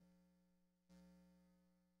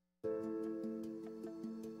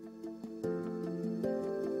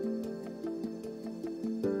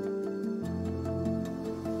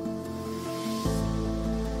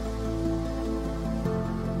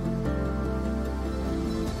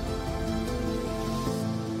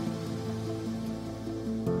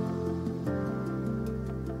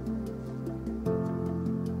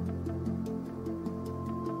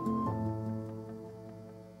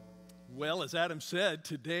Well, as Adam said,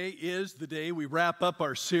 today is the day we wrap up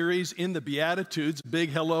our series in the Beatitudes. Big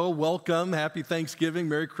hello, welcome, happy Thanksgiving,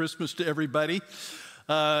 Merry Christmas to everybody.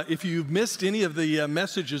 If you've missed any of the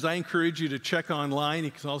messages, I encourage you to check online. You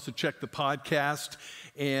can also check the podcast.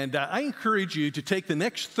 And I encourage you to take the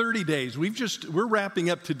next 30 days. We're wrapping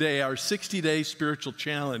up today our 60-day spiritual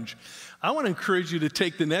challenge. I want to encourage you to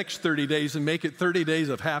take the next 30 days and make it 30 days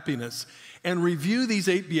of happiness and review these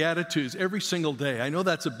 8 Beatitudes every single day. I know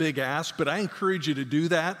that's a big ask, but I encourage you to do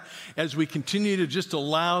that as we continue to just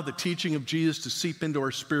allow the teaching of Jesus to seep into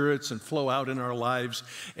our spirits and flow out in our lives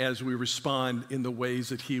as we respond in the ways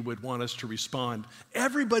that He would want us to respond.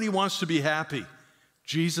 Everybody wants to be happy.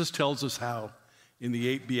 Jesus tells us how in the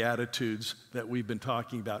 8 Beatitudes that we've been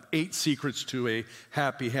talking about. 8 secrets to a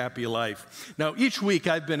happy, happy life. Now, each week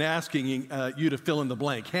I've been asking you to fill in the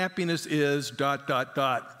blank. Happiness is ...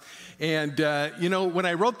 And, when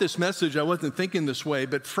I wrote this message, I wasn't thinking this way,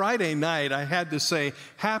 but Friday night I had to say,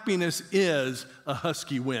 happiness is a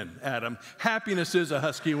husky win, Adam. Happiness is a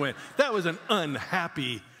husky win. That was an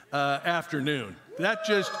unhappy afternoon. That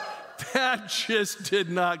just did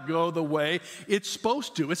not go the way it's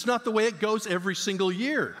supposed to. It's not the way it goes every single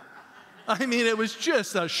year. I mean, it was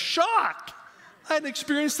just a shock. I hadn't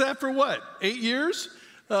experienced that for what, 8 years?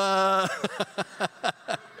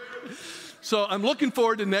 So I'm looking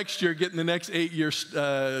forward to next year, getting the next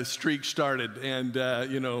 8-year streak started and,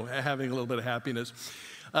 having a little bit of happiness.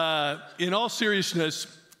 In all seriousness,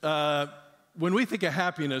 when we think of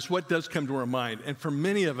happiness, what does come to our mind? And for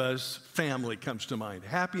many of us, family comes to mind.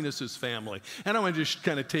 Happiness is family. And I want to just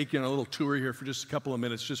kind of take you on a little tour here for just a couple of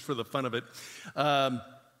minutes, just for the fun of it.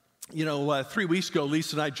 3 weeks ago,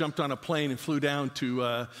 Lisa and I jumped on a plane and flew down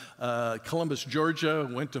to Columbus, Georgia,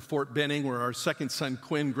 went to Fort Benning, where our second son,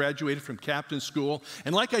 Quinn, graduated from captain school.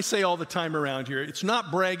 And like I say all the time around here, it's not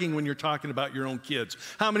bragging when you're talking about your own kids.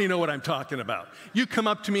 How many know what I'm talking about? You come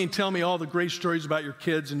up to me and tell me all the great stories about your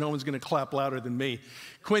kids, and no one's going to clap louder than me.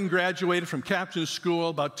 Quinn graduated from captain school,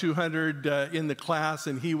 about 200 in the class,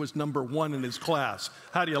 and he was number 1 in his class.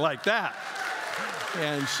 How do you like that?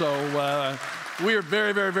 And so we are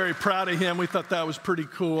very, very, very proud of him. We thought that was pretty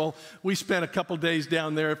cool. We spent a couple days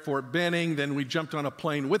down there at Fort Benning. Then we jumped on a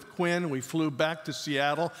plane with Quinn. We flew back to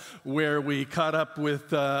Seattle, where we caught up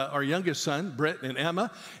with our youngest son, Britt and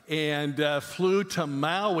Emma, and flew to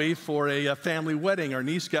Maui for a family wedding. Our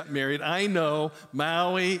niece got married. I know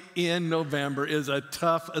Maui in November is a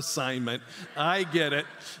tough assignment. I get it.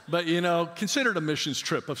 But, consider it a missions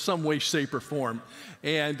trip of some way, shape, or form.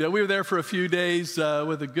 And we were there for a few days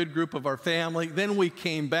with a good group of our family. Then we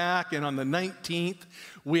came back, and on the 19th,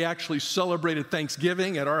 we actually celebrated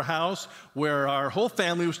Thanksgiving at our house, where our whole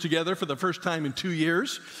family was together for the first time in 2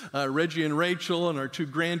 years. Reggie and Rachel and our 2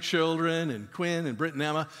 grandchildren, and Quinn and Britt and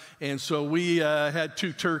Emma. And so we had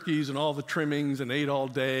 2 turkeys and all the trimmings and ate all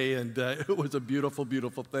day, and it was a beautiful,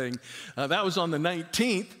 beautiful thing. That was on the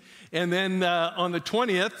 19th. And then on the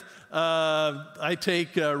 20th, I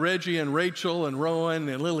take Reggie and Rachel and Rowan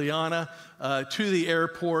and Liliana to the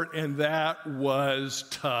airport, and that was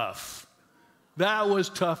tough. That was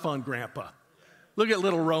tough on Grandpa. Look at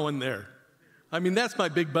little Rowan there. I mean, that's my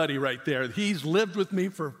big buddy right there. He's lived with me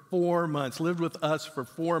for 4 months, lived with us for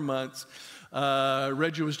 4 months.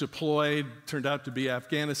 Reggie was deployed, turned out to be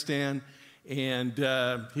Afghanistan. And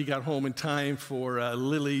he got home in time for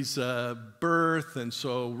Lily's birth, and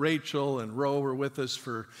so Rachel and Ro were with us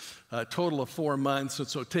for a total of 4 months, and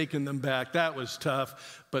so taking them back, that was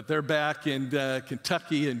tough, but they're back in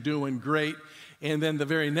Kentucky and doing great. And then the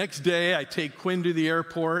very next day, I take Quinn to the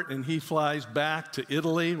airport, and he flies back to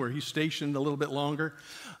Italy, where he's stationed a little bit longer.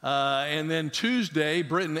 And then Tuesday,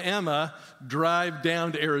 Britt and Emma drive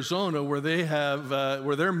down to Arizona, where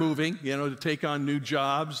they're moving, to take on new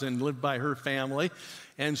jobs and live by her family.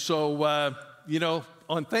 And so,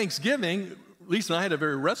 on Thanksgiving, Lisa and I had a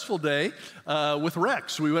very restful day with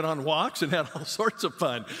Rex. We went on walks and had all sorts of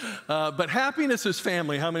fun. But happiness is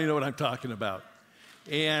family. How many know what I'm talking about?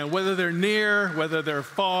 And whether they're near, whether they're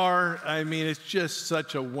far, I mean, it's just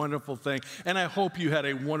such a wonderful thing. And I hope you had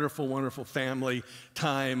a wonderful, wonderful family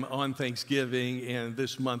time on Thanksgiving. And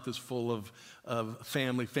this month is full of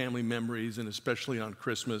family memories, and especially on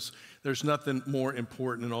Christmas. There's nothing more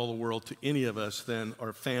important in all the world to any of us than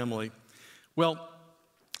our family. Well,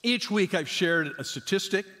 each week I've shared a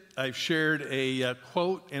statistic, I've shared a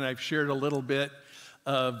quote, and I've shared a little bit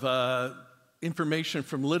of information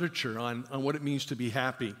from literature on what it means to be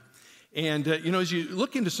happy. And, as you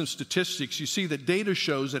look into some statistics, you see that data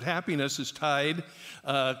shows that happiness is tied,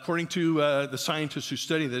 according to the scientists who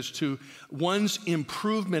study this, to one's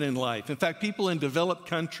improvement in life. In fact, people in developed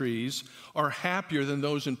countries are happier than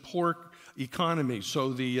those in poor economy,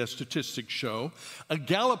 so the statistics show. A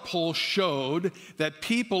Gallup poll showed that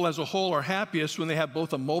people as a whole are happiest when they have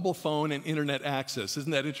both a mobile phone and internet access.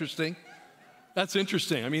 Isn't that interesting? That's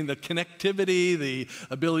interesting. I mean, the connectivity, the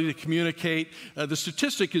ability to communicate. The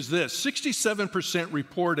statistic is this: 67%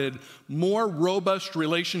 reported more robust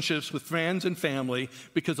relationships with friends and family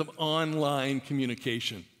because of online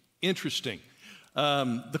communication. Interesting.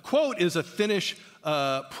 The quote is a Finnish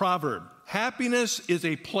proverb. Happiness is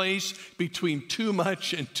a place between too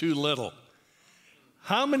much and too little.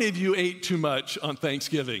 How many of you ate too much on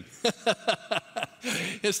Thanksgiving?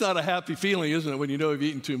 It's not a happy feeling, isn't it, when you know you've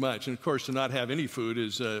eaten too much? And of course, to not have any food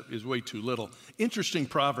is way too little. Interesting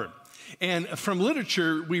proverb. And from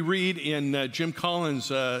literature, we read in Jim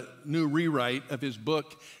Collins' new rewrite of his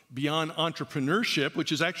book, Beyond Entrepreneurship,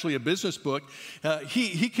 which is actually a business book.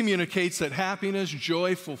 He communicates that happiness,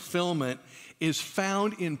 joy, fulfillment is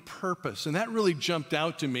found in purpose. And that really jumped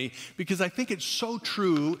out to me because I think it's so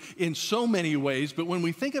true in so many ways. But when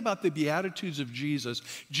we think about the Beatitudes of Jesus,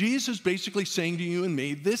 Jesus is basically saying to you and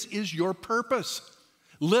me, this is your purpose.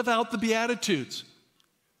 Live out the Beatitudes.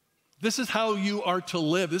 This is how you are to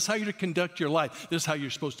live. This is how you're to conduct your life. This is how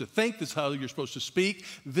you're supposed to think. This is how you're supposed to speak.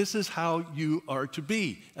 This is how you are to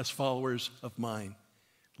be as followers of mine.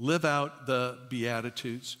 Live out the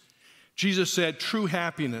Beatitudes. Jesus said, true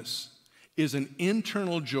happiness is an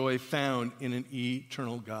internal joy found in an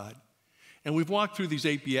eternal God. And we've walked through these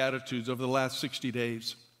 8 Beatitudes over the last 60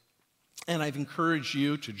 days. And I've encouraged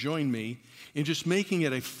you to join me in just making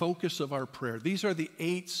it a focus of our prayer. These are the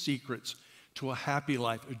 8 secrets to a happy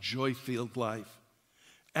life, a joy-filled life.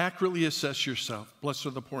 Accurately assess yourself. Blessed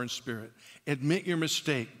are the poor in spirit. Admit your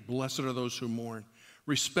mistake. Blessed are those who mourn.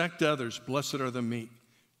 Respect others. Blessed are the meek.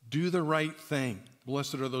 Do the right thing.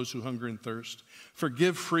 Blessed are those who hunger and thirst.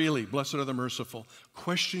 Forgive freely. Blessed are the merciful.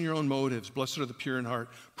 Question your own motives. Blessed are the pure in heart.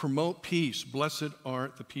 Promote peace. Blessed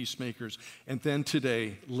are the peacemakers. And then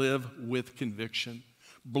today, live with conviction.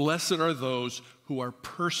 Blessed are those who are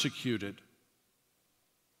persecuted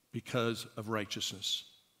because of righteousness.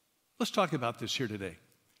 Let's talk about this here today.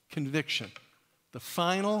 Conviction. The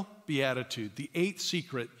final beatitude, the 8th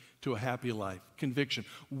secret to a happy life. Conviction.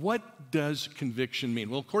 What does conviction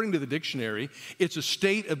mean? Well, according to the dictionary, it's a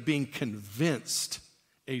state of being convinced,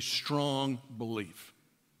 a strong belief.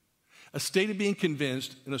 A state of being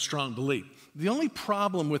convinced and a strong belief. The only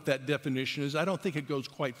problem with that definition is I don't think it goes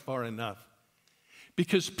quite far enough.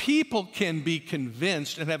 Because people can be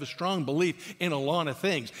convinced and have a strong belief in a lot of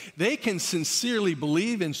things. They can sincerely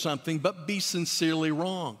believe in something but be sincerely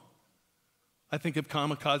wrong. I think of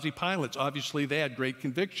kamikaze pilots. Obviously, they had great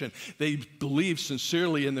conviction. They believed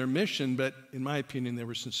sincerely in their mission, but in my opinion, they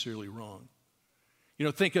were sincerely wrong. You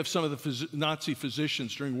know, think of some of the Nazi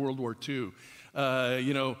physicians during World War II,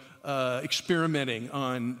 experimenting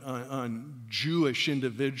on Jewish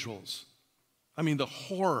individuals. I mean, the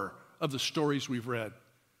horror of the stories we've read.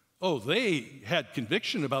 Oh, they had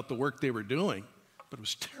conviction about the work they were doing, but it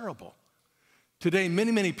was terrible. Today,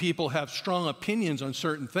 many people have strong opinions on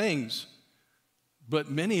certain things, but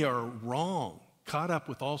many are wrong, caught up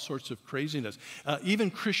with all sorts of craziness. Even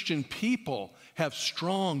Christian people have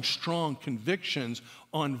strong convictions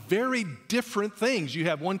on very different things. You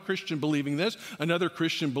have one Christian believing this, another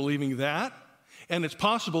Christian believing that. And it's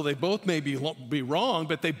possible they both may be wrong,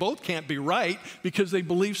 but they both can't be right because they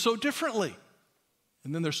believe so differently.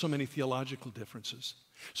 And then there's so many theological differences.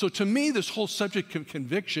 So to me, this whole subject of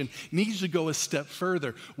conviction needs to go a step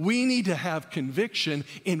further. We need to have conviction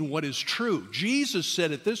in what is true. Jesus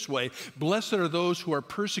said it this way: blessed are those who are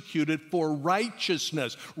persecuted for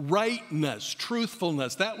righteousness, rightness,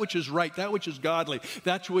 truthfulness, that which is right, that which is godly,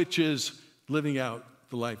 that which is living out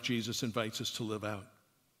the life Jesus invites us to live out.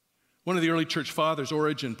 One of the early church fathers,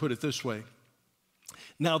 Origen, put it this way: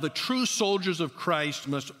 now the true soldiers of Christ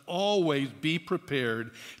must always be prepared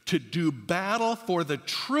to do battle for the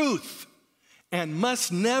truth and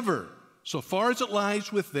must never, so far as it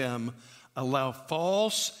lies with them, allow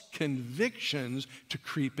false convictions to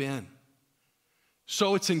creep in.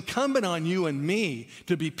 So it's incumbent on you and me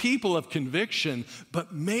to be people of conviction,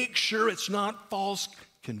 but make sure it's not false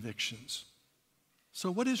convictions. So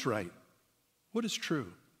what is right? What is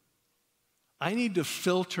true? I need to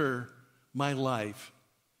filter my life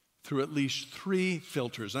through at least 3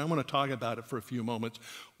 filters. And I want to talk about it for a few moments.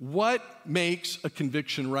 What makes a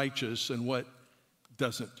conviction righteous and what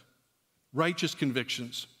doesn't? Righteous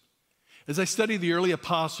convictions. As I study the early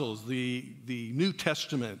apostles, the New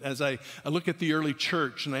Testament, as I look at the early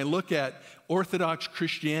church and I look at Orthodox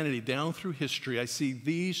Christianity down through history, I see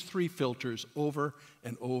these 3 filters over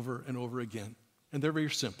and over and over again. And they're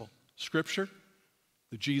very simple. Scripture,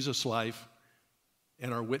 the Jesus life,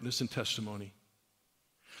 and our witness and testimony.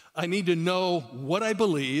 I need to know what I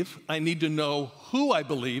believe. I need to know who I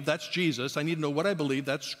believe. That's Jesus. I need to know what I believe.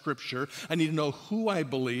 That's Scripture. I need to know who I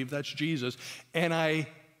believe. That's Jesus. And I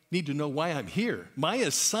need to know why I'm here. My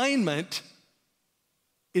assignment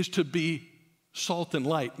is to be salt and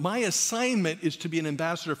light. My assignment is to be an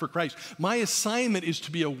ambassador for Christ. My assignment is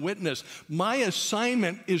to be a witness. My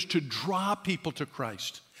assignment is to draw people to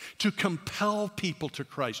Christ, to compel people to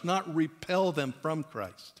Christ, not repel them from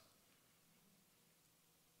Christ.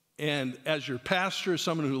 And as your pastor, as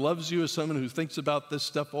someone who loves you, as someone who thinks about this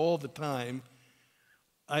stuff all the time,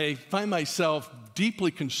 I find myself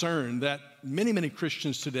deeply concerned that many, many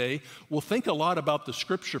Christians today will think a lot about the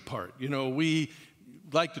Scripture part. You know, we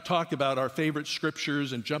like to talk about our favorite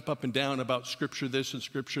scriptures and jump up and down about Scripture this and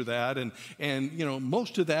Scripture that. And you know,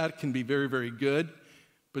 most of that can be very, very good.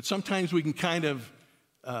 But sometimes we can kind of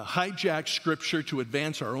hijack Scripture to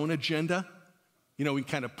advance our own agenda. You know, we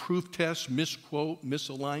kind of proof test, misquote,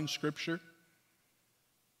 misalign Scripture.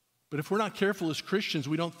 But if we're not careful as Christians,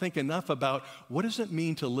 we don't think enough about what does it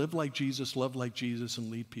mean to live like Jesus, love like Jesus,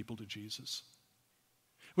 and lead people to Jesus.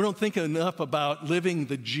 We don't think enough about living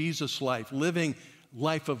the Jesus life, living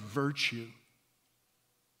life of virtue.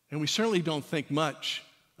 And we certainly don't think much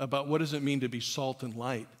about what does it mean to be salt and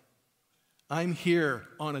light. I'm here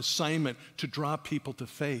on assignment to draw people to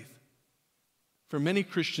faith. For many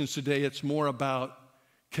Christians today, it's more about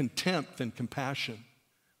contempt than compassion,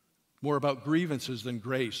 more about grievances than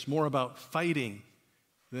grace, more about fighting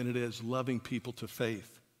than it is loving people to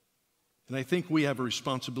faith. And I think we have a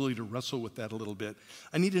responsibility to wrestle with that a little bit.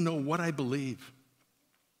 I need to know what I believe.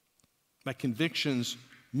 My convictions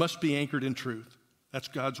must be anchored in truth. That's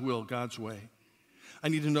God's will, God's way. I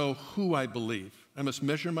need to know who I believe. I must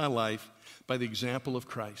measure my life by the example of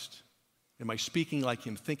Christ. Am I speaking like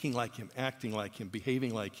him, thinking like him, acting like him,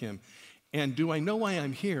 behaving like him? And do I know why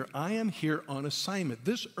I'm here? I am here on assignment.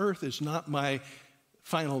 This earth is not my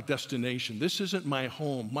final destination. This isn't my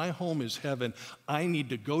home. My home is heaven. I need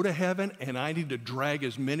to go to heaven, and I need to drag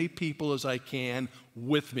as many people as I can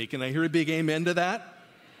with me. Can I hear a big amen to that?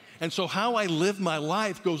 And so how I live my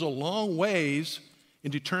life goes a long ways in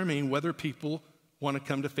determining whether people want to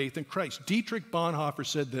come to faith in Christ. Dietrich Bonhoeffer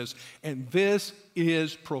said this, and this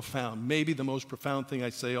is profound, maybe the most profound thing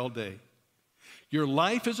I say all day. Your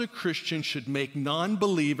life as a Christian should make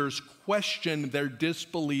non-believers question their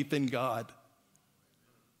disbelief in God.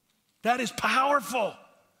 That is powerful.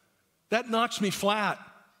 That knocks me flat.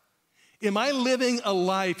 Am I living a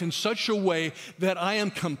life in such a way that I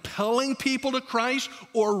am compelling people to Christ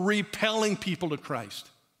or repelling people to Christ?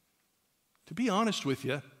 To be honest with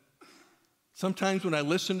you, sometimes when I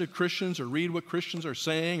listen to Christians or read what Christians are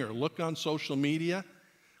saying or look on social media,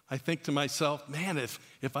 I think to myself, man,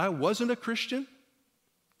 if I wasn't a Christian,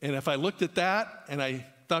 and if I looked at that and I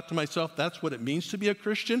thought to myself, that's what it means to be a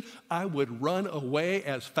Christian, I would run away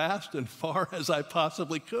as fast and far as I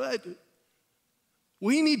possibly could.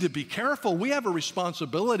 We need to be careful. We have a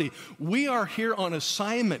responsibility. We are here on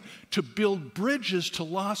assignment to build bridges to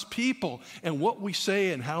lost people, and what we say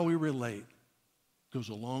and how we relate goes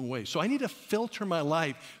a long way. So I need to filter my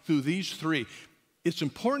life through these three. It's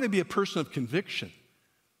important to be a person of conviction.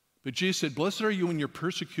 But Jesus said, blessed are you when you're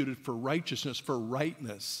persecuted for righteousness, for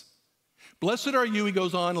rightness. Blessed are you, he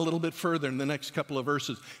goes on a little bit further in the next couple of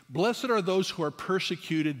verses. Blessed are those who are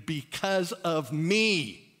persecuted because of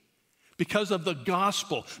me, because of the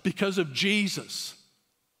gospel, because of Jesus.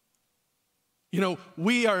 You know,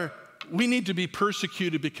 we need to be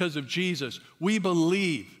persecuted because of Jesus. We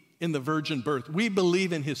believe in the virgin birth. We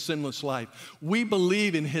believe in his sinless life. We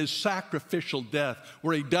believe in his sacrificial death,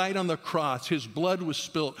 where he died on the cross. His blood was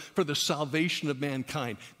spilt for the salvation of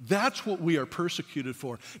mankind. That's what we are persecuted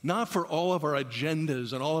for, not for all of our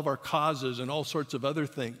agendas and all of our causes and all sorts of other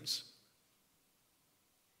things.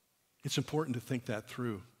 It's important to think that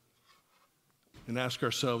through and ask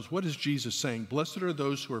ourselves, what is Jesus saying? Blessed are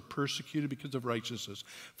those who are persecuted because of righteousness,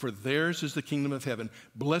 for theirs is the kingdom of heaven.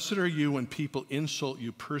 Blessed are you when people insult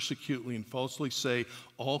you, persecute you, and falsely say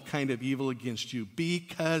all kind of evil against you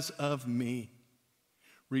because of me.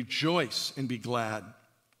 Rejoice and be glad,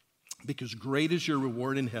 because great is your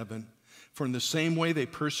reward in heaven, for in the same way they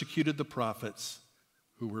persecuted the prophets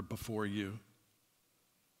who were before you.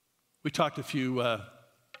 We talked a few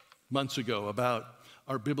months ago about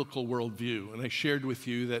our biblical worldview, and I shared with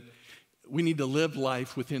you that we need to live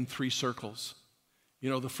life within three circles. You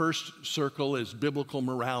know, the first circle is biblical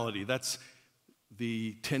morality. That's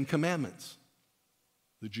the 10 Commandments,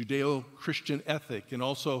 the Judeo-Christian ethic, and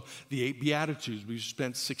also the 8 Beatitudes. We've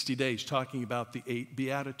spent 60 days talking about the 8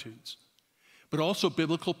 Beatitudes. but also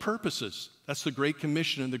biblical purposes. That's the Great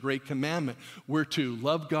Commission and the Great Commandment. We're to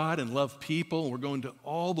love God and love people, and we're going to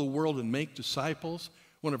all the world and make disciples.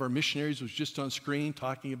 One of our missionaries was just on screen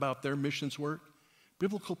talking about their missions work.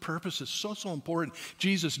 Biblical purpose is so important.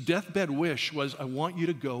 Jesus' deathbed wish was, I want you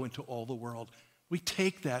to go into all the world. We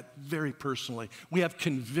take that very personally. We have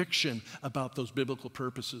conviction about those biblical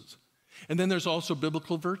purposes. And then there's also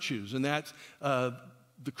biblical virtues, and that's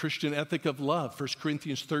the Christian ethic of love. 1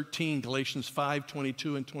 Corinthians 13, Galatians 5,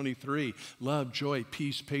 22 and 23. Love, joy,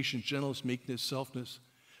 peace, patience, gentleness, meekness,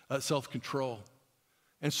 self-control.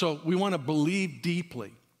 And so we want to believe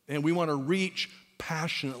deeply, and we want to reach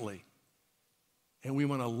passionately, and we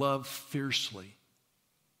want to love fiercely.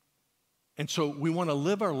 And so we want to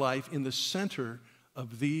live our life in the center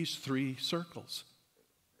of these three circles.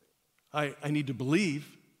 I need to believe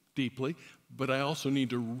deeply, but I also need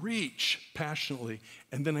to reach passionately,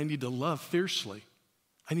 and then I need to love fiercely.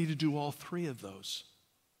 I need to do all three of those.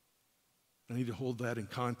 I need to hold that in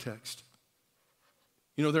context.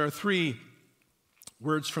 You know, there are three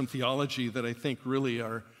words from theology that I think really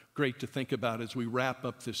are great to think about as we wrap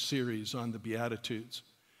up this series on the Beatitudes.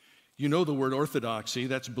 You know the word orthodoxy,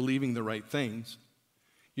 that's believing the right things.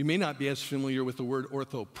 You may not be as familiar with the word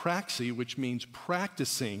orthopraxy, which means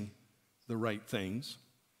practicing the right things.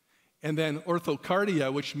 And then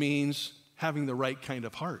orthocardia, which means having the right kind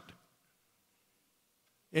of heart.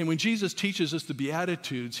 And when Jesus teaches us the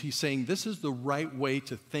Beatitudes, he's saying this is the right way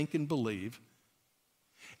to think and believe.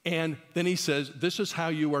 And then he says, this is how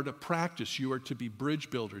you are to practice. You are to be bridge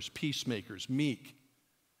builders, peacemakers, meek,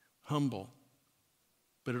 humble.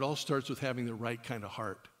 But it all starts with having the right kind of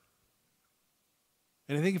heart.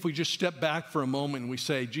 And I think if we just step back for a moment and we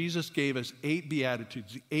say, Jesus gave us 8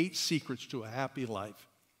 Beatitudes, the 8 secrets to a happy life.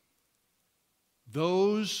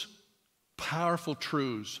 Those powerful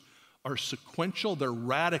truths are sequential, they're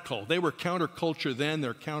radical. They were counterculture then,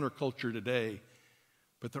 they're counterculture today.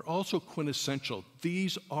 But they're also quintessential.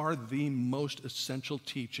 These are the most essential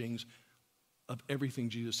teachings of everything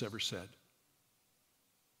Jesus ever said.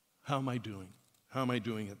 How am I doing? How am I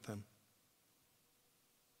doing at them?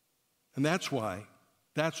 And that's why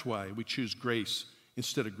we choose grace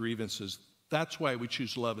instead of grievances. That's why we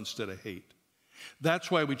choose love instead of hate.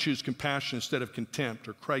 That's why we choose compassion instead of contempt,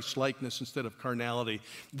 or Christ-likeness instead of carnality.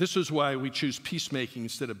 This is why we choose peacemaking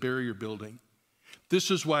instead of barrier building. This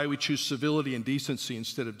is why we choose civility and decency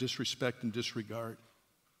instead of disrespect and disregard.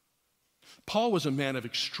 Paul was a man of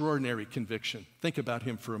extraordinary conviction. Think about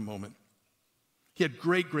him for a moment. He had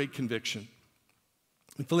great conviction.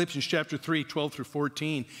 In Philippians chapter 3, 12 through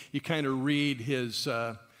 14, you kind of read his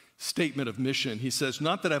statement of mission. He says,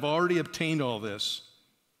 not that I've already obtained all this,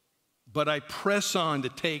 but I press on to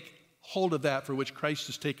take hold of that for which Christ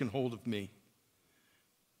has taken hold of me.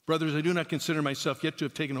 Brothers, I do not consider myself yet to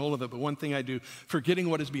have taken hold of it, but one thing I do, forgetting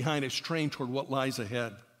what is behind, I strain toward what lies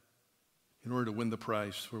ahead in order to win the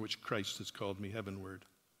prize for which Christ has called me heavenward.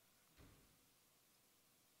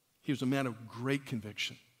 He was a man of great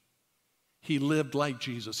conviction. He lived like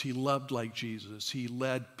Jesus. He loved like Jesus. He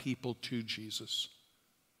led people to Jesus.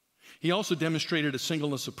 He also demonstrated a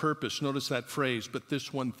singleness of purpose. Notice that phrase, but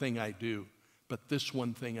this one thing I do, but this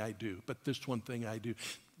one thing I do, but this one thing I do.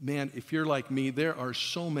 Man, if you're like me, there are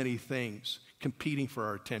so many things competing for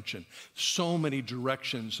our attention, so many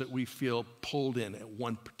directions that we feel pulled in at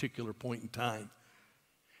one particular point in time.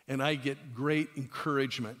 And I get great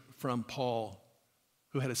encouragement from Paul,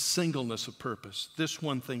 who had a singleness of purpose. This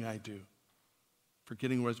one thing I do,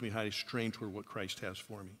 forgetting what is behind, I strain toward what Christ has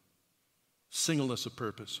for me. Singleness of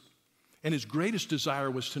purpose. And his greatest desire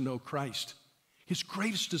was to know Christ. His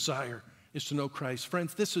greatest desire is to know Christ.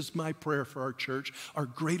 Friends, this is my prayer for our church. Our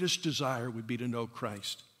greatest desire would be to know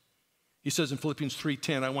Christ. He says in Philippians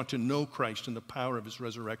 3:10, I want to know Christ and the power of his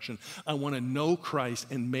resurrection. I want to know Christ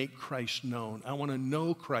and make Christ known. I want to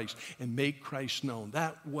know Christ and make Christ known.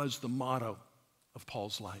 That was the motto of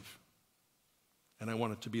Paul's life. And I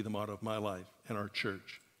want it to be the motto of my life and our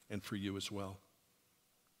church and for you as well.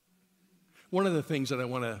 One of the things that I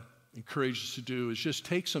want to encourage us to do is just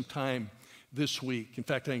take some time this week. In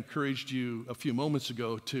fact, I encouraged you a few moments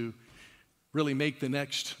ago to really make the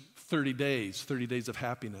next 30 days of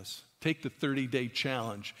happiness. Take the 30-day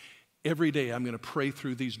challenge. Every day I'm going to pray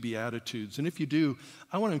through these Beatitudes. And if you do,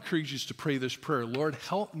 I want to encourage you to pray this prayer. Lord,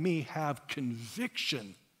 help me have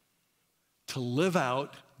conviction to live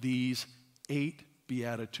out these 8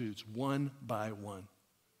 Beatitudes one by one.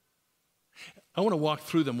 I want to walk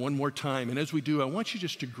through them one more time, and as we do, I want you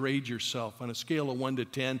just to grade yourself on a scale of 1 to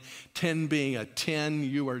 10. 10 being a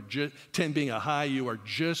 10, 10 being a high, you're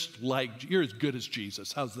as good as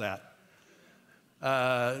Jesus. How's that?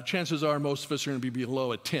 Chances are most of us are going to be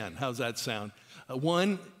below a 10. How's that sound?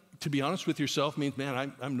 One, to be honest with yourself means,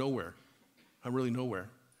 man, I'm nowhere. I'm really nowhere.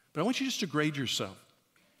 But I want you just to grade yourself.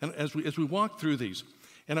 And as we walk through these,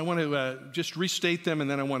 and I want to just restate them, and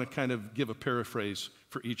then I want to kind of give a paraphrase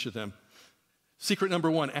for each of them. Secret number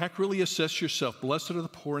one, accurately assess yourself. Blessed are the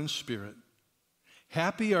poor in spirit.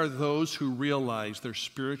 Happy are those who realize they're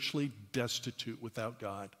spiritually destitute without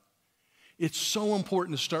God. It's so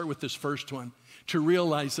important to start with this first one, to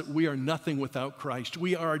realize that we are nothing without Christ.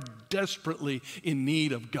 We are desperately in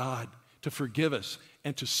need of God to forgive us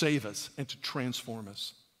and to save us and to transform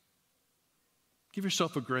us. Give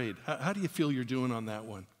yourself a grade. How do you feel you're doing on that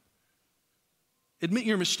one? Admit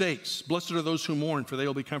your mistakes. Blessed are those who mourn, for they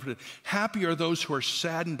will be comforted. Happy are those who are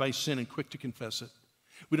saddened by sin and quick to confess it.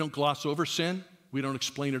 We don't gloss over sin. We don't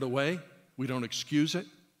explain it away. We don't excuse it.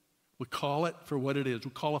 We call it for what it is.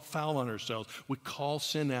 We call a foul on ourselves. We call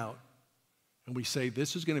sin out. And we say,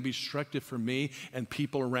 this is going to be destructive for me and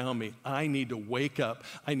people around me. I need to wake up.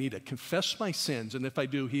 I need to confess my sins. And if I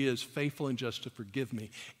do, he is faithful and just to forgive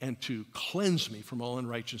me and to cleanse me from all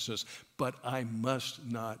unrighteousness. But I must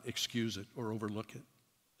not excuse it or overlook it.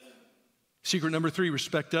 Secret number three,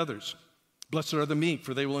 respect others. Blessed are the meek,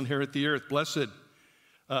 for they will inherit the earth. Blessed,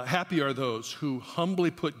 happy are those who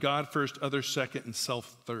humbly put God first, others second, and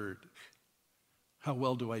self third. How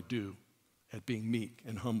well do I do at being meek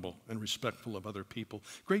and humble and respectful of other people?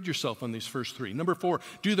 Grade yourself on these first three. Number four,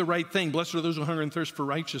 do the right thing. Blessed are those who hunger and thirst for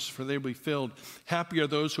righteousness, for they will be filled. Happy are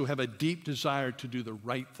those who have a deep desire to do the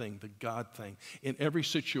right thing, the God thing. In every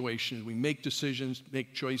situation, we make decisions,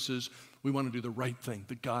 make choices. We want to do the right thing,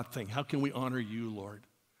 the God thing. How can we honor you, Lord?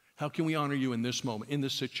 How can we honor you in this moment, in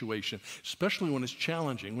this situation, especially when it's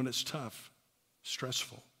challenging, when it's tough,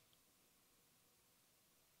 stressful?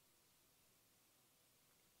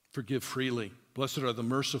 Forgive freely. Blessed are the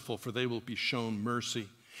merciful, for they will be shown mercy.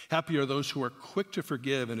 Happy are those who are quick to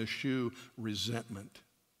forgive and eschew resentment.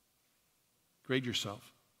 Grade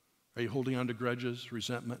yourself. Are you holding on to grudges,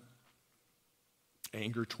 resentment,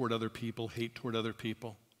 anger toward other people, hate toward other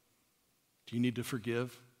people? Do you need to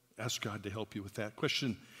forgive? Ask God to help you with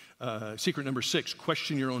that. Secret number 6,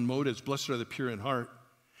 question your own motives. Blessed are the pure in heart.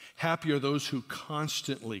 Happy are those who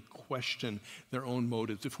constantly question their own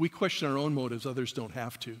motives. If we question our own motives, others don't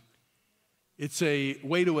have to. It's a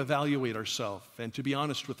way to evaluate ourselves and to be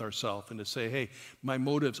honest with ourselves and to say, hey, my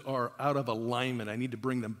motives are out of alignment. I need to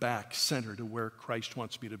bring them back center to where Christ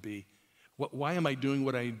wants me to be. Why am I doing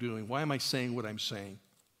what I'm doing? Why am I saying what I'm saying?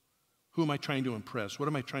 Who am I trying to impress? What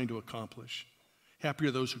am I trying to accomplish? Happy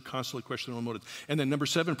are those who constantly question their own motives. And then number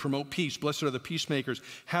 7, promote peace. Blessed are the peacemakers.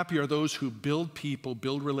 Happy are those who build people,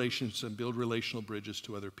 build relations, and build relational bridges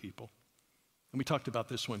to other people. And we talked about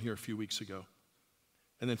this one here a few weeks ago.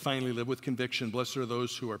 And then finally, live with conviction. Blessed are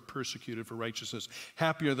those who are persecuted for righteousness.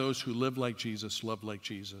 Happy are those who live like Jesus, love like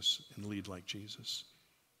Jesus, and lead like Jesus.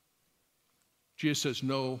 Jesus says,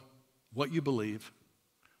 know what you believe,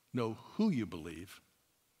 know who you believe,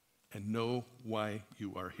 and know why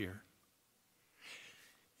you are here.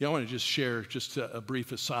 Yeah, I want to just share just a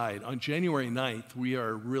brief aside. On January 9th, we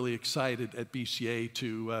are really excited at BCA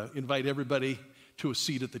to invite everybody to a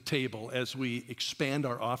seat at the table as we expand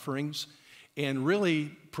our offerings and really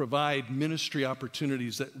provide ministry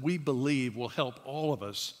opportunities that we believe will help all of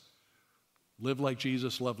us live like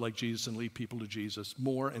Jesus, love like Jesus, and lead people to Jesus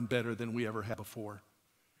more and better than we ever have before.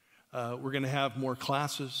 We're going to have more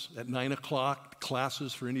classes at 9 o'clock,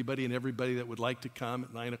 classes for anybody and everybody that would like to come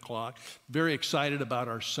at 9 o'clock. Very excited about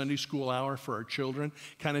our Sunday school hour for our children,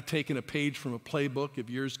 kind of taking a page from a playbook of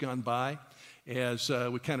years gone by as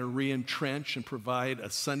we kind of re-entrench and provide a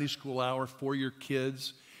Sunday school hour for your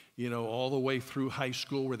kids, you know, all the way through high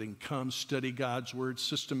school where they can come study God's Word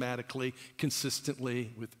systematically,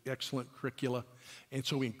 consistently with excellent curricula. And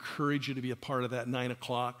so we encourage you to be a part of that 9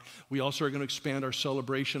 o'clock. We also are going to expand our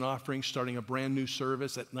celebration offering, starting a brand new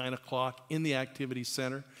service at 9 o'clock in the Activity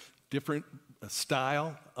Center. Different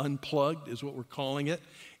style, unplugged is what we're calling it.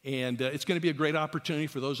 And it's going to be a great opportunity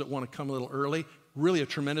for those that want to come a little early. Really a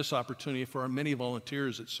tremendous opportunity for our many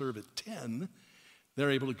volunteers that serve at 10.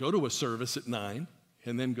 They're able to go to a service at 9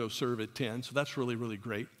 and then go serve at 10. So that's really, really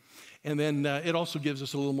great. And then it also gives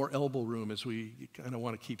us a little more elbow room as we kind of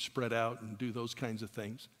want to keep spread out and do those kinds of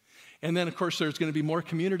things. And then, of course, there's going to be more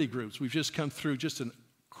community groups. We've just come through just an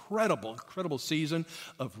incredible season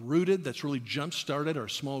of Rooted that's really jump-started our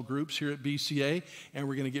small groups here at BCA. And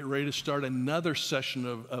we're going to get ready to start another session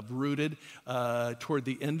of Rooted toward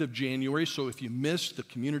the end of January. So if you missed the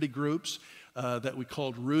community groups that we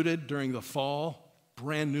called Rooted during the fall,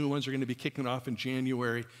 Brand new ones are going to be kicking off in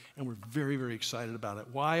January, and we're very, very excited about it.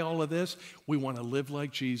 Why all of this? We want to live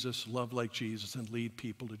like Jesus, love like Jesus, and lead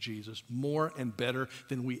people to Jesus more and better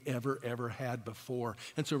than we ever had before.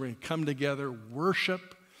 And so we're going to come together,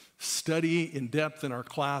 worship, study in depth in our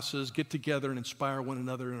classes, get together and inspire one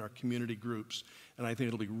another in our community groups. And I think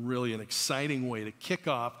it'll be really an exciting way to kick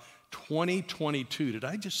off 2022. Did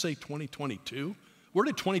I just say 2022? Where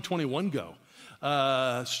did 2021 go?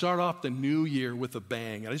 Start off the new year with a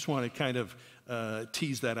bang. I just want to kind of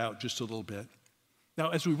tease that out just a little bit.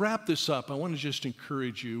 Now, as we wrap this up, I want to just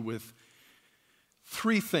encourage you with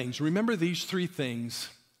three things. Remember these three things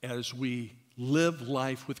as we live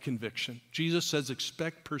life with conviction. Jesus says,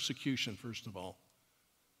 expect persecution, first of all.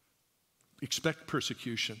 Expect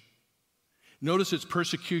persecution. Notice it's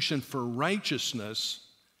persecution for righteousness,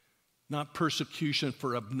 not persecution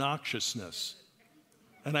for obnoxiousness.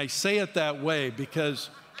 And I say it that way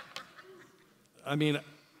because,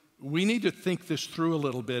 we need to think this through a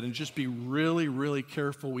little bit and just be really, really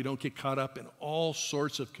careful we don't get caught up in all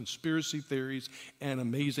sorts of conspiracy theories and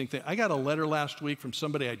amazing things. I got a letter last week from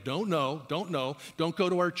somebody I don't know, don't go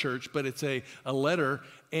to our church, but it's a letter,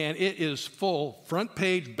 and it is full, front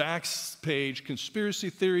page, back page,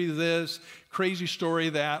 conspiracy theory this, crazy story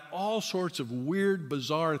that, all sorts of weird,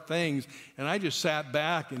 bizarre things. And I just sat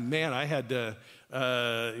back and, man, I had to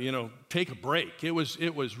take a break. It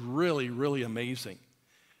was really, really amazing.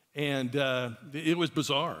 And it was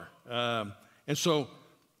bizarre. And so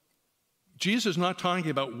Jesus is not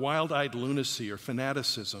talking about wild-eyed lunacy or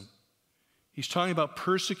fanaticism. He's talking about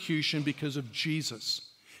persecution because of Jesus,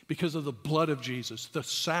 because of the blood of Jesus, the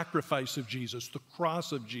sacrifice of Jesus, the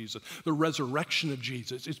cross of Jesus, the resurrection of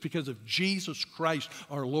Jesus. It's because of Jesus Christ,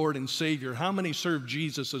 our Lord and Savior. How many serve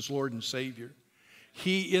Jesus as Lord and Savior?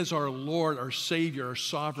 He is our Lord, our Savior, our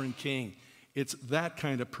sovereign King. It's that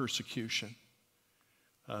kind of persecution.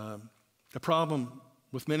 The problem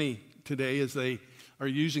with many today is they are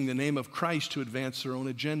using the name of Christ to advance their own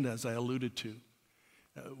agenda, as I alluded to.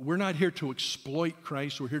 We're not here to exploit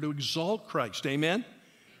Christ. We're here to exalt Christ. Amen?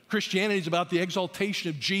 Christianity is about the exaltation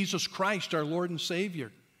of Jesus Christ, our Lord and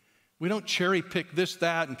Savior. We don't cherry pick this,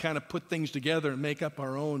 that, and kind of put things together and make up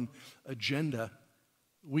our own agenda.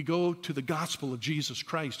 We go to the gospel of Jesus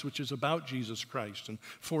Christ, which is about Jesus Christ and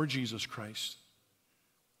for Jesus Christ.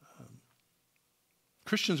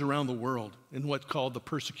 Christians around the world in what's called the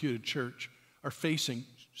persecuted church are facing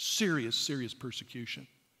serious, serious persecution,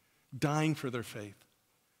 dying for their faith.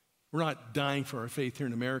 We're not dying for our faith here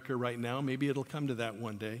in America right now. Maybe it'll come to that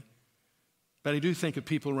one day. But I do think of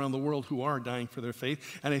people around the world who are dying for their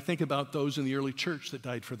faith, and I think about those in the early church that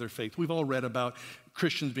died for their faith. We've all read about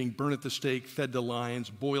Christians being burned at the stake, fed to lions,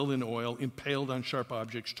 boiled in oil, impaled on sharp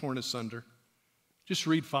objects, torn asunder. Just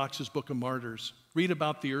read Fox's Book of Martyrs. Read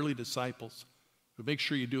about the early disciples. But make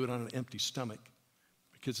sure you do it on an empty stomach,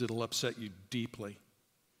 because it'll upset you deeply.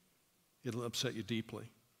 It'll upset you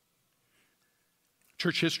deeply.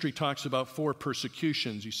 Church history talks about 4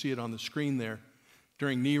 persecutions. You see it on the screen there.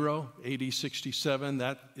 During Nero, AD 67,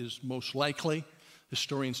 that is most likely,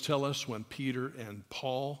 historians tell us, when Peter and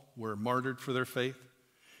Paul were martyred for their faith.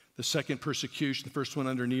 The second persecution, the first one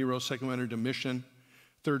under Nero, second one under Domitian,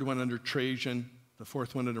 third one under Trajan, the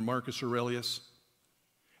fourth one under Marcus Aurelius.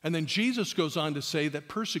 And then Jesus goes on to say that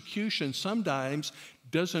persecution sometimes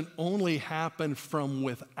doesn't only happen from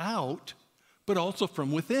without, but also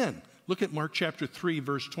from within. Look at Mark chapter 3,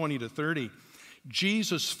 verse 20 to 30.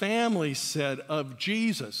 Jesus' family said of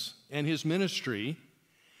Jesus and his ministry,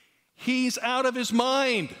 he's out of his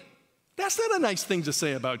mind. That's not a nice thing to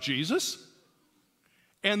say about Jesus.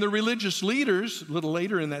 And the religious leaders, a little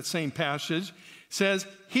later in that same passage, says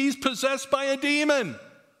he's possessed by a demon.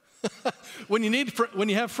 When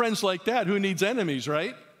you have friends like that, who needs enemies,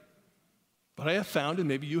 right? But I have found, and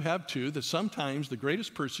maybe you have too, that sometimes the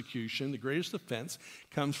greatest persecution, the greatest offense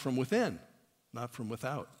comes from within, not from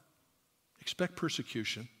without. Expect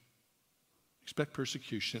persecution. Expect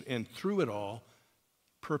persecution. And through it all,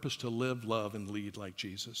 purpose to live, love, and lead like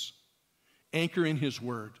Jesus. Anchor in his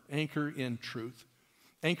word. Anchor in truth.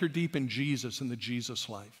 Anchor deep in Jesus and the Jesus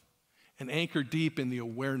life. And anchor deep in the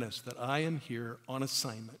awareness that I am here on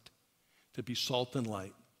assignment to be salt and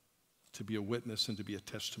light, to be a witness and to be a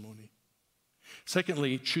testimony.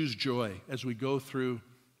 Secondly, choose joy as we go through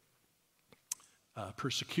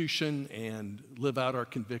persecution and live out our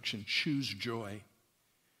conviction. Choose joy.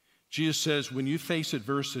 Jesus says, when you face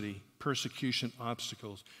adversity, persecution,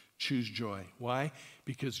 obstacles, choose joy. Why?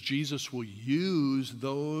 Because Jesus will use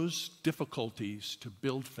those difficulties to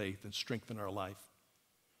build faith and strengthen our life.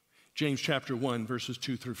 James chapter 1, verses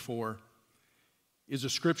 2 through 4 is a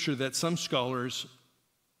scripture that some scholars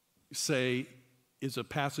say is a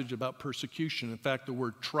passage about persecution. In fact, the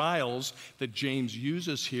word trials that James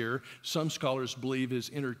uses here, some scholars believe is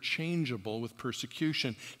interchangeable with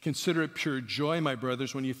persecution. Consider it pure joy, my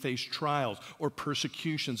brothers, when you face trials or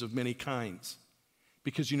persecutions of many kinds,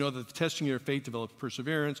 because you know that the testing of your faith develops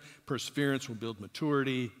perseverance. Perseverance will build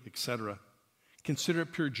maturity, etc. Consider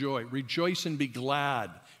it pure joy. Rejoice and be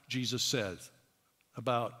glad, Jesus says,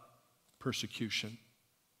 about persecution.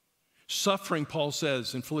 Suffering, Paul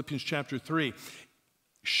says in Philippians chapter 3,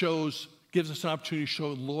 gives us an opportunity to show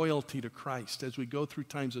loyalty to Christ. As we go through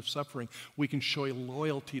times of suffering, we can show a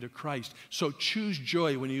loyalty to Christ. So choose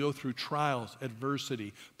joy when you go through trials,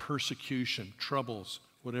 adversity, persecution, troubles,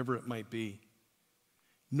 whatever it might be.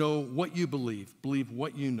 Know what you believe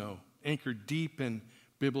what you know, anchor deep in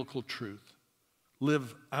biblical truth.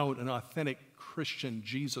 Live out an authentic Christian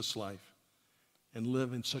Jesus life, and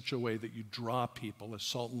live in such a way that you draw people as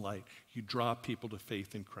salt and light. You draw people to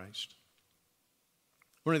faith in Christ.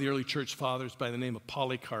 One of the early church fathers by the name of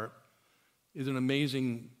Polycarp is an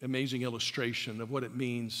amazing, amazing illustration of what it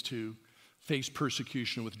means to face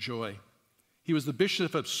persecution with joy. He was the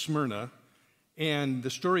bishop of Smyrna, and the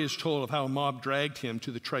story is told of how a mob dragged him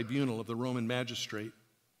to the tribunal of the Roman magistrate.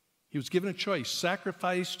 He was given a choice: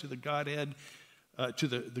 sacrifice to the Godhead,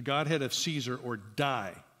 the Godhead of Caesar, or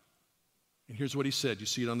die. And here's what he said. You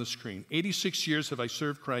see it on the screen. 86 years have I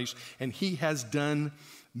served Christ, and he has done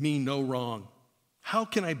me no wrong. How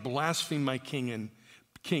can I blaspheme my king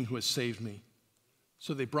who has saved me?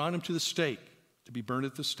 So they brought him to the stake to be burned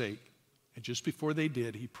at the stake. And just before they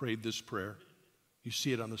did, he prayed this prayer. You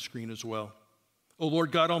see it on the screen as well. O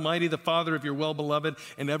Lord God Almighty, the Father of your well-beloved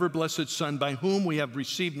and ever-blessed Son, by whom we have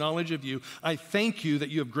received knowledge of you, I thank you that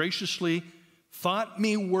you have graciously thought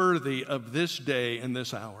me worthy of this day and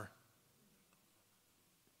this hour.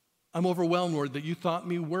 I'm overwhelmed, Lord, that you thought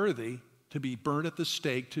me worthy to be burned at the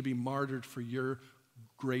stake, to be martyred for your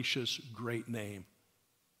gracious, great name.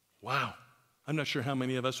 Wow. I'm not sure how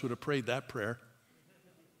many of us would have prayed that prayer.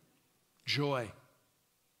 Joy,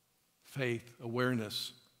 faith,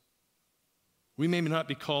 awareness. We may not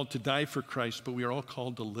be called to die for Christ, but we are all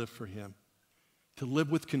called to live for him, to live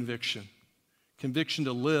with conviction. Conviction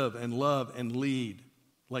to live and love and lead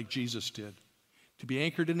like Jesus did. To be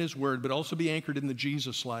anchored in his word, but also be anchored in the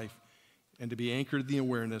Jesus life, and to be anchored in the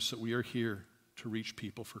awareness that we are here to reach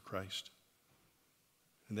people for Christ.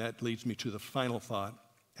 And that leads me to the final thought: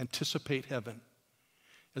 anticipate heaven.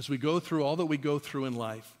 As we go through all that we go through in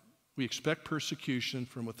life, we expect persecution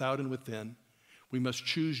from without and within. We must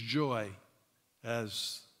choose joy,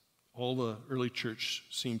 as all the early church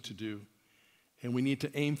seemed to do. And we need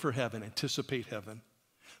to aim for heaven, anticipate heaven.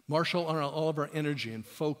 Marshal all of our energy and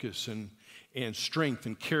focus and strength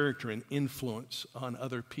and character and influence on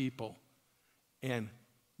other people. And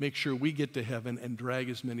make sure we get to heaven and drag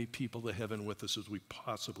as many people to heaven with us as we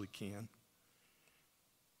possibly can.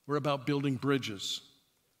 We're about building bridges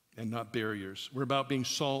and not barriers. We're about being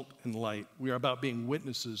salt and light. We are about being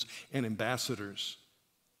witnesses and ambassadors.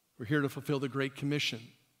 We're here to fulfill the Great Commission,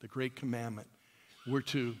 the Great Commandment. We're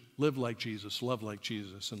to live like Jesus, love like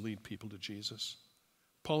Jesus, and lead people to Jesus.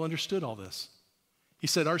 Paul understood all this. He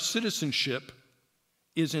said, our citizenship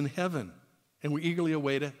is in heaven, and we eagerly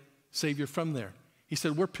await a Savior from there. He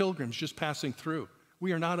said, we're pilgrims just passing through.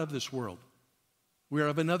 We are not of this world. We are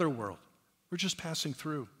of another world. We're just passing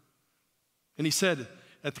through. And he said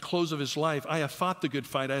at the close of his life, I have fought the good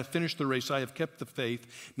fight. I have finished the race. I have kept the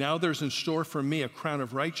faith. Now there's in store for me a crown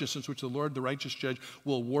of righteousness, which the Lord, the righteous judge,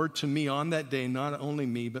 will award to me on that day, not only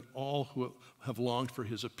me, but all who have longed for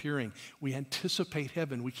his appearing. We anticipate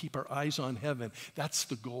heaven. We keep our eyes on heaven. That's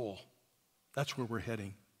the goal. That's where we're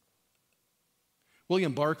heading.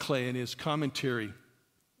 William Barclay, in his commentary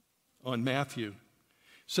on Matthew,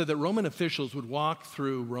 said that Roman officials would walk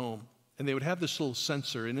through Rome, and they would have this little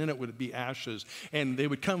censer, and in it would be ashes, and they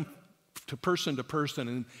would come to person,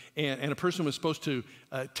 and a person was supposed to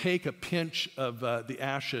take a pinch of the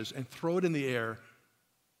ashes and throw it in the air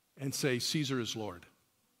and say, Caesar is Lord.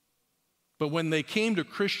 But when they came to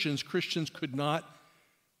Christians, Christians could not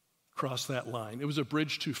cross that line. It was a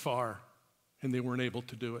bridge too far, and they weren't able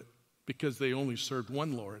to do it because they only served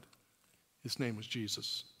one Lord. His name was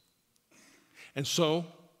Jesus. And so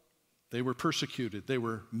they were persecuted. They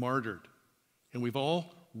were martyred. And we've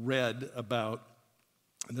all read about,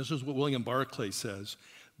 and this is what William Barclay says,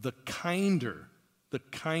 the kinder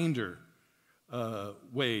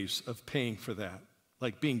ways of paying for that,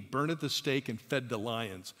 like being burned at the stake and fed to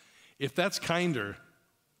lions. If that's kinder,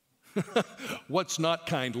 what's not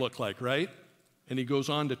kind look like, right? And he goes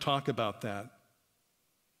on to talk about that.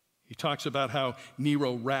 He talks about how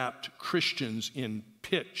Nero wrapped Christians in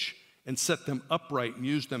pitch and set them upright and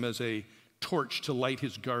used them as a torch to light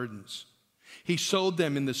his gardens. He sewed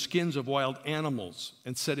them in the skins of wild animals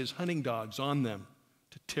and set his hunting dogs on them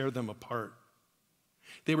to tear them apart.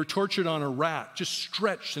 They were tortured on a rack, just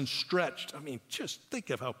stretched and stretched. I mean, just think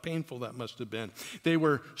of how painful that must have been. They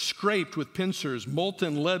were scraped with pincers.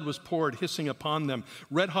 Molten lead was poured, hissing upon them.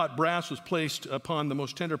 Red-hot brass was placed upon the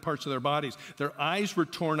most tender parts of their bodies. Their eyes were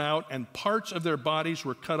torn out, and parts of their bodies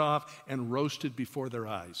were cut off and roasted before their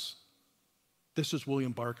eyes. This is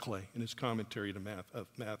William Barclay in his commentary of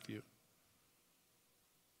Matthew.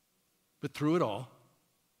 But through it all,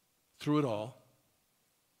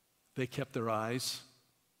 they kept their eyes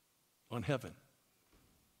on heaven.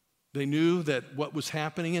 They knew that what was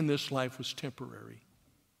happening in this life was temporary,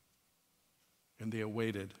 and they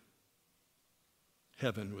awaited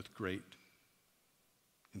heaven with great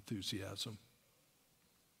enthusiasm.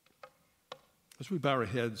 As we bow our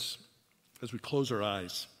heads, as we close our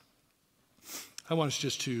eyes, I want us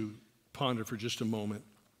just to ponder for just a moment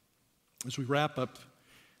as we wrap up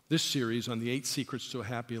this series on the 8 secrets to a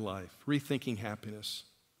happy life, rethinking happiness.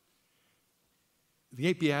 The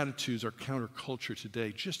 8 Beatitudes are counterculture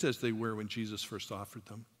today, just as they were when Jesus first offered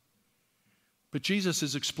them. But Jesus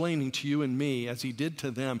is explaining to you and me, as he did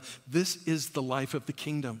to them, this is the life of the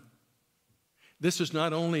kingdom. This is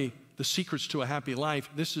not only the secrets to a happy life,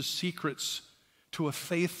 this is secrets to a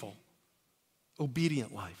faithful,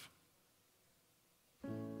 obedient life.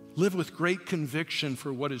 Live with great conviction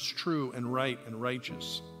for what is true and right and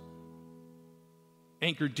righteous.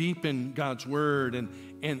 Anchor deep in God's word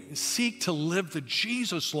and seek to live the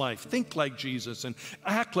Jesus life. Think like Jesus and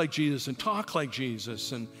act like Jesus and talk like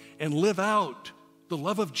Jesus and live out the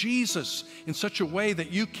love of Jesus in such a way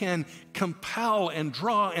that you can compel and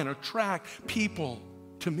draw and attract people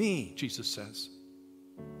to me, Jesus says.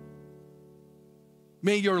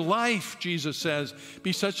 May your life, Jesus says,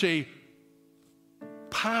 be such a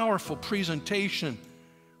powerful presentation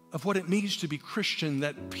of what it means to be Christian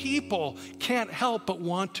that people can't help but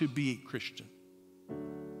want to be Christian.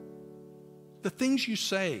 The things you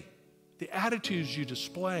say, the attitudes you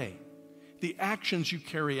display, the actions you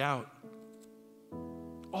carry out,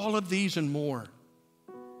 all of these and more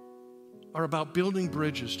are about building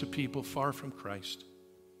bridges to people far from Christ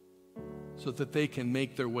so that they can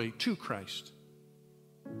make their way to Christ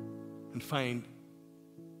and find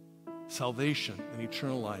salvation and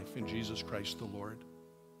eternal life in Jesus Christ the Lord.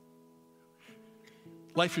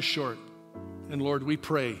 Life is short, and Lord, we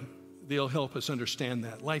pray that you'll help us understand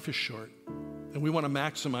that. Life is short, and we want to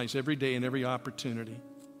maximize every day and every opportunity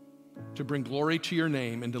to bring glory to your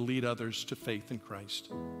name and to lead others to faith in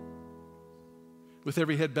Christ. With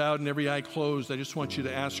every head bowed and every eye closed, I just want you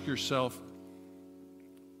to ask yourself,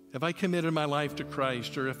 have I committed my life to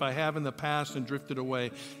Christ? Or if I have in the past and drifted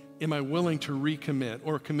away, am I willing to recommit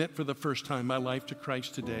or commit for the first time my life to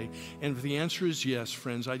Christ today? And if the answer is yes,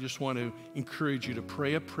 friends, I just want to encourage you to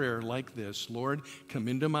pray a prayer like this. Lord, come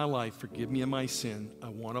into my life. Forgive me of my sin. I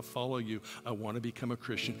want to follow you. I want to become a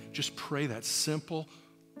Christian. Just pray that simple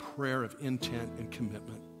prayer of intent and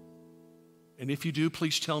commitment. And if you do,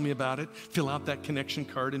 please tell me about it. Fill out that connection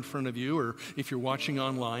card in front of you, or if you're watching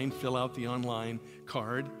online, fill out the online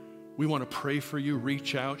card. We want to pray for you.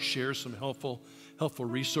 Reach out, share some helpful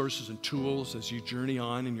resources and tools as you journey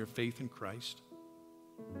on in your faith in Christ.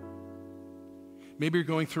 Maybe you're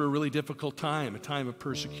going through a really difficult time, a time of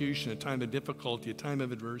persecution, a time of difficulty, a time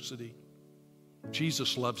of adversity.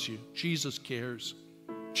 Jesus loves you. Jesus cares.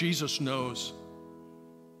 Jesus knows.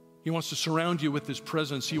 He wants to surround you with his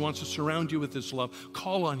presence. He wants to surround you with his love.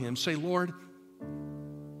 Call on him. Say, Lord,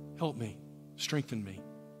 help me. Strengthen me.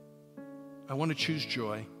 I want to choose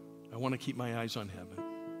joy. I want to keep my eyes on heaven.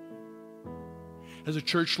 As a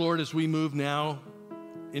church, Lord, as we move now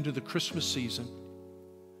into the Christmas season,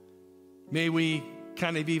 may we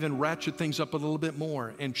kind of even ratchet things up a little bit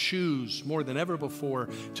more and choose more than ever before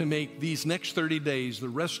to make these next 30 days, the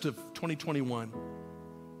rest of 2021,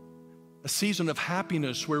 a season of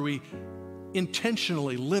happiness where we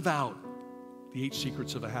intentionally live out the 8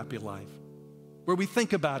 secrets of a happy life, where we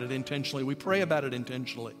think about it intentionally, we pray about it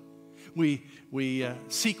intentionally, we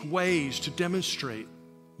seek ways to demonstrate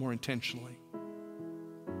more intentionally.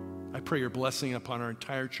 I pray your blessing upon our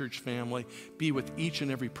entire church family. Be with each and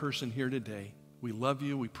every person here today. We love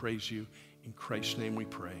you. We praise you. In Christ's name we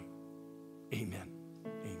pray. Amen.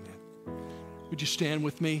 Amen. Would you stand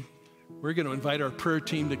with me? We're going to invite our prayer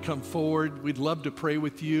team to come forward. We'd love to pray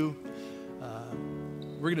with you.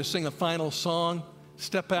 We're going to sing a final song.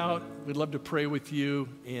 Step out. We'd love to pray with you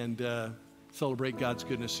and celebrate God's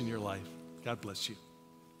goodness in your life. God bless you.